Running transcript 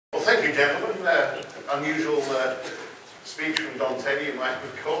Well, thank you, gentlemen. Unusual speech from Don Teddy, you might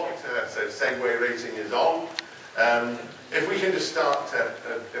have caught. So Segway racing is on. If we can just start,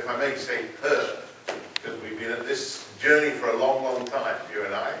 if I may say her, because we've been at this journey for a long, long time, you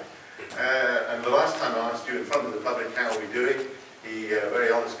and I. And the last time I asked you in front of the public how are we doing, he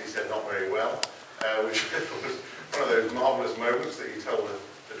very honestly said not very well, which was one of those marvellous moments that you told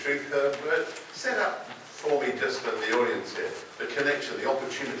the truth. But set up for me, just for the audience here, the connection, the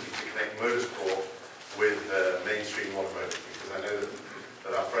opportunity to connect motorsport with mainstream automotive, because I know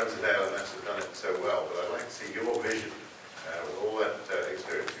that our friends at ALMS have done it so well, but I'd like to see your vision with all that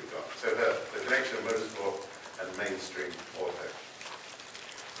experience you've got. So the connection of motorsport and mainstream auto.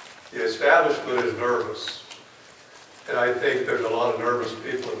 The establishment is nervous, and I think there's a lot of nervous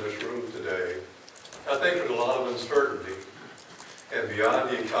people in this room today. I think there's a lot of uncertainty, and beyond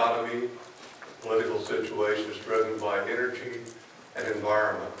the economy, political situations driven by energy and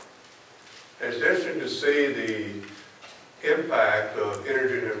environment. And it's interesting to see the impact of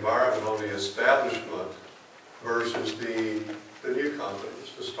energy and environment on the establishment versus the new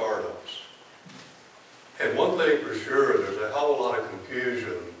companies, the startups. And one thing for sure, there's a hell of a lot of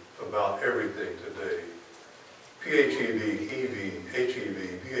confusion about everything today. PHEV, EV,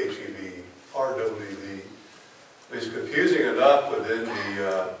 HEV, PHEV, RWV. It's confusing enough within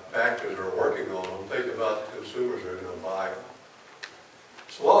the factors that are working on them. Think about the consumers that are going to buy them.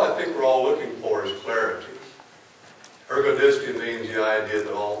 So what I think we're all looking for is clarity. Ergodicity means the idea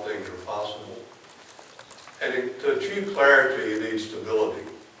that all things are possible. And to achieve clarity, you need stability.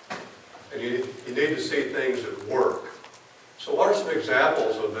 And you need to see things that work. So what are some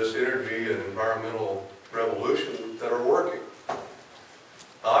examples of this energy and environmental revolution that are working?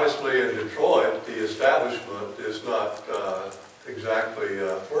 Obviously, in Detroit, the establishment is not exactly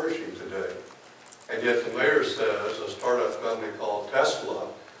flourishing today. And yet the mayor says a startup company called Tesla,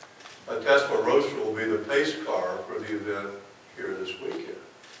 a Tesla Roadster will be the pace car for the event here this weekend.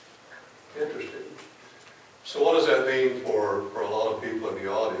 Interesting. So what does that mean for a lot of people in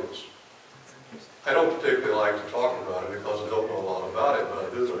the audience? I don't particularly like to talk about it because I don't know a lot about it,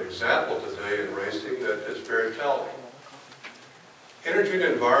 but there's an example today in racing that is very telling. Energy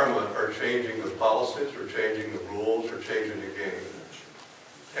and environment are changing the policies, are changing the rules, are changing the game.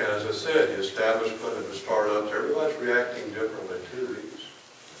 And as I said, the establishment and the startups, everybody's reacting differently to these.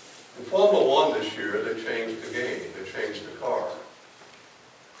 In Formula One this year, they changed the game, they changed the car.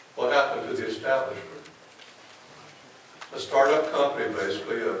 What happened to the establishment? A startup company,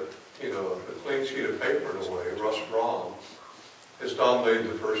 basically, a clean sheet of paper in a way, Russ Braun, has dominated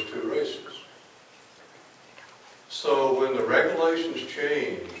the first two races. So when the regulations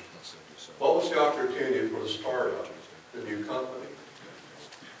changed, what was the opportunity for the startup, the new company?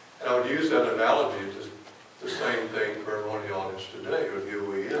 And I would use that analogy to the same thing for everyone in the audience today with the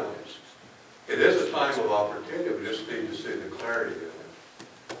OEMs. It is a time of opportunity, we just need to see the clarity in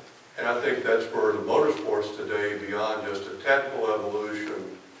it. And I think that's where the motorsports today, beyond just a technical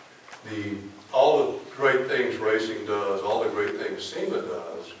evolution, all the great things racing does, all the great things SEMA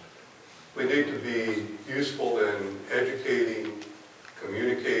does, we need to be useful in educating,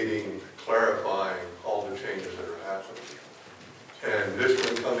 communicating, clarifying all the changes that are happening. And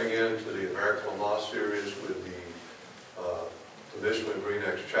Michelin coming into the American Le Mans Series with the Michelin Green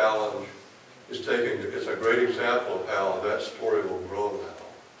X Challenge is a great example of how that story will grow now.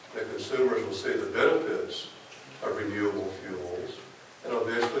 The consumers will see the benefits of renewable fuels and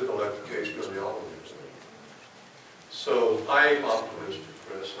eventually the electrification of the automobile. So I'm optimistic,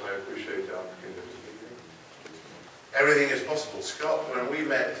 Chris, and I appreciate the opportunity to be here. Everything is possible. Scott, when we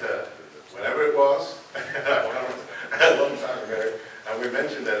met, whenever it was, a long time ago, and we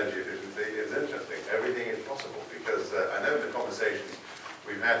mentioned energy efficiency, it's interesting. Everything is possible because I know the conversations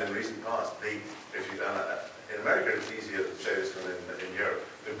we've had in recent past, if you've done it, in America it's easier to say this than in Europe.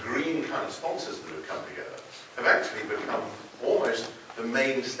 The green kind of sponsors that have come together have actually become almost the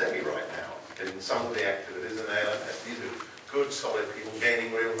mainstay right now in some of the activities, and these are good, solid people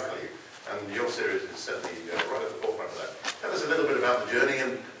gaining real value. And your series is certainly right at the forefront of that. Tell us a little bit about the journey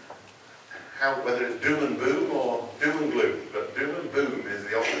and how, whether it's doom and boom or doom and gloom, but doom and boom is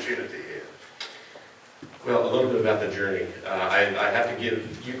the opportunity here. Well, a little bit about the journey. I have to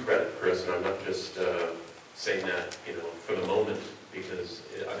give you credit, Chris, and I'm not just saying that, for the moment, because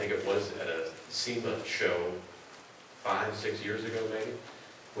I think it was at a SEMA show 5-6 years ago, maybe,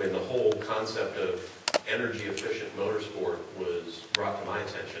 when the whole concept of energy-efficient motorsport was brought to my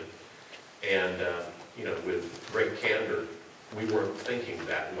attention. And, with great candor, we weren't thinking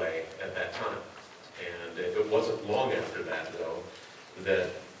that way at that time. And it wasn't long after that, though, that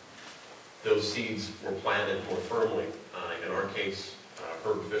those seeds were planted more firmly. In our case,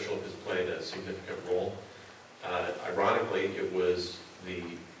 Herb Fischel has played a significant role. Ironically, it was the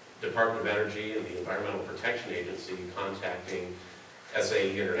Department of Energy and the Environmental Protection Agency contacting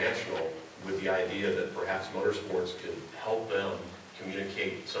SAE International with the idea that perhaps motorsports could help them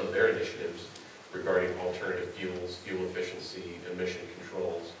communicate some of their initiatives regarding alternative fuels, fuel efficiency, emission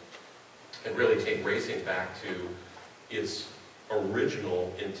controls, and really take racing back to its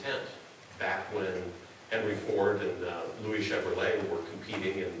original intent, back when Henry Ford and Louis Chevrolet were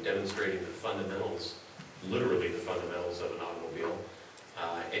competing and demonstrating the fundamentals, literally the fundamentals of an automobile,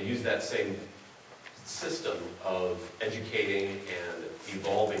 and use that same system of educating and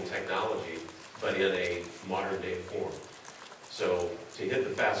evolving technology, but in a modern day form. So to hit the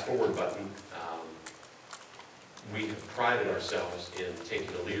fast forward button, we have prided ourselves in taking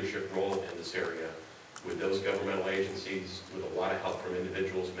a leadership role in this area with those governmental agencies, with a lot of help from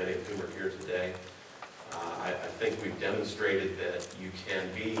individuals, many of whom are here today. I think we've demonstrated that you can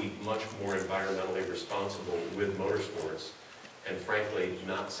be much more environmentally responsible with motorsports and frankly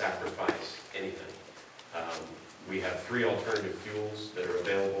not sacrifice anything. We have 3 alternative fuels that are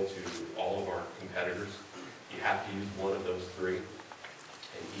available to all of our competitors. You have to use one of those 3.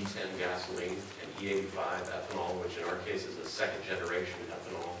 An E10 gasoline, an E85 ethanol, which in our case is a second generation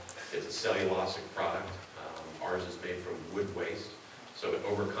ethanol. It's a cellulosic product. Ours is made from wood waste, so it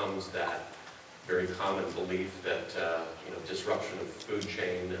overcomes that very common belief that disruption of food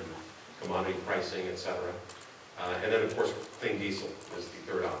chain and commodity pricing, etc. And then of course clean diesel is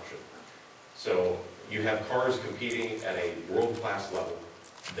the 3rd option. So you have cars competing at a world-class level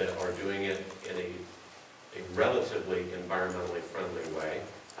that are doing it in a relatively environmentally friendly way.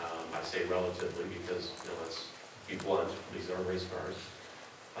 I say relatively because, let's be blunt, these are race cars.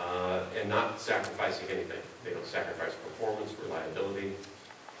 And not sacrificing anything. They don't sacrifice performance, reliability,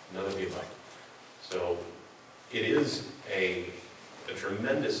 none of the above. So it is a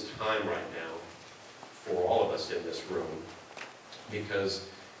tremendous time right now for all of us in this room because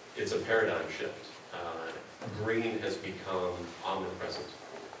it's a paradigm shift. Green has become omnipresent.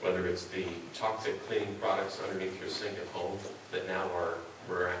 Whether it's the toxic cleaning products underneath your sink at home that now are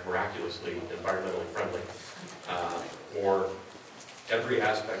miraculously environmentally friendly, or every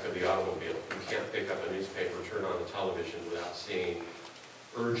aspect of the automobile. You can't pick up a newspaper, turn on the television without seeing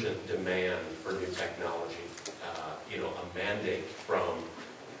urgent demand for new technology. A mandate from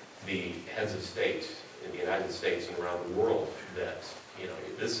the heads of state in the United States and around the world that,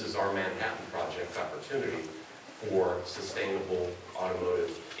 this is our Manhattan Project opportunity for sustainable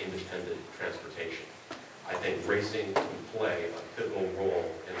automotive independent transportation. I think racing can play a pivotal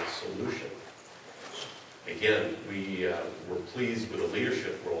role in the solution. Again, we're pleased with the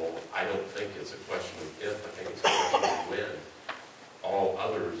leadership role. I don't think it's a question of if, I think it's a question of when. All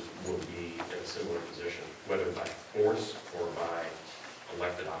others will be in a similar position, whether by force or by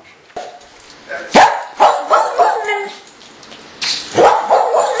elected option.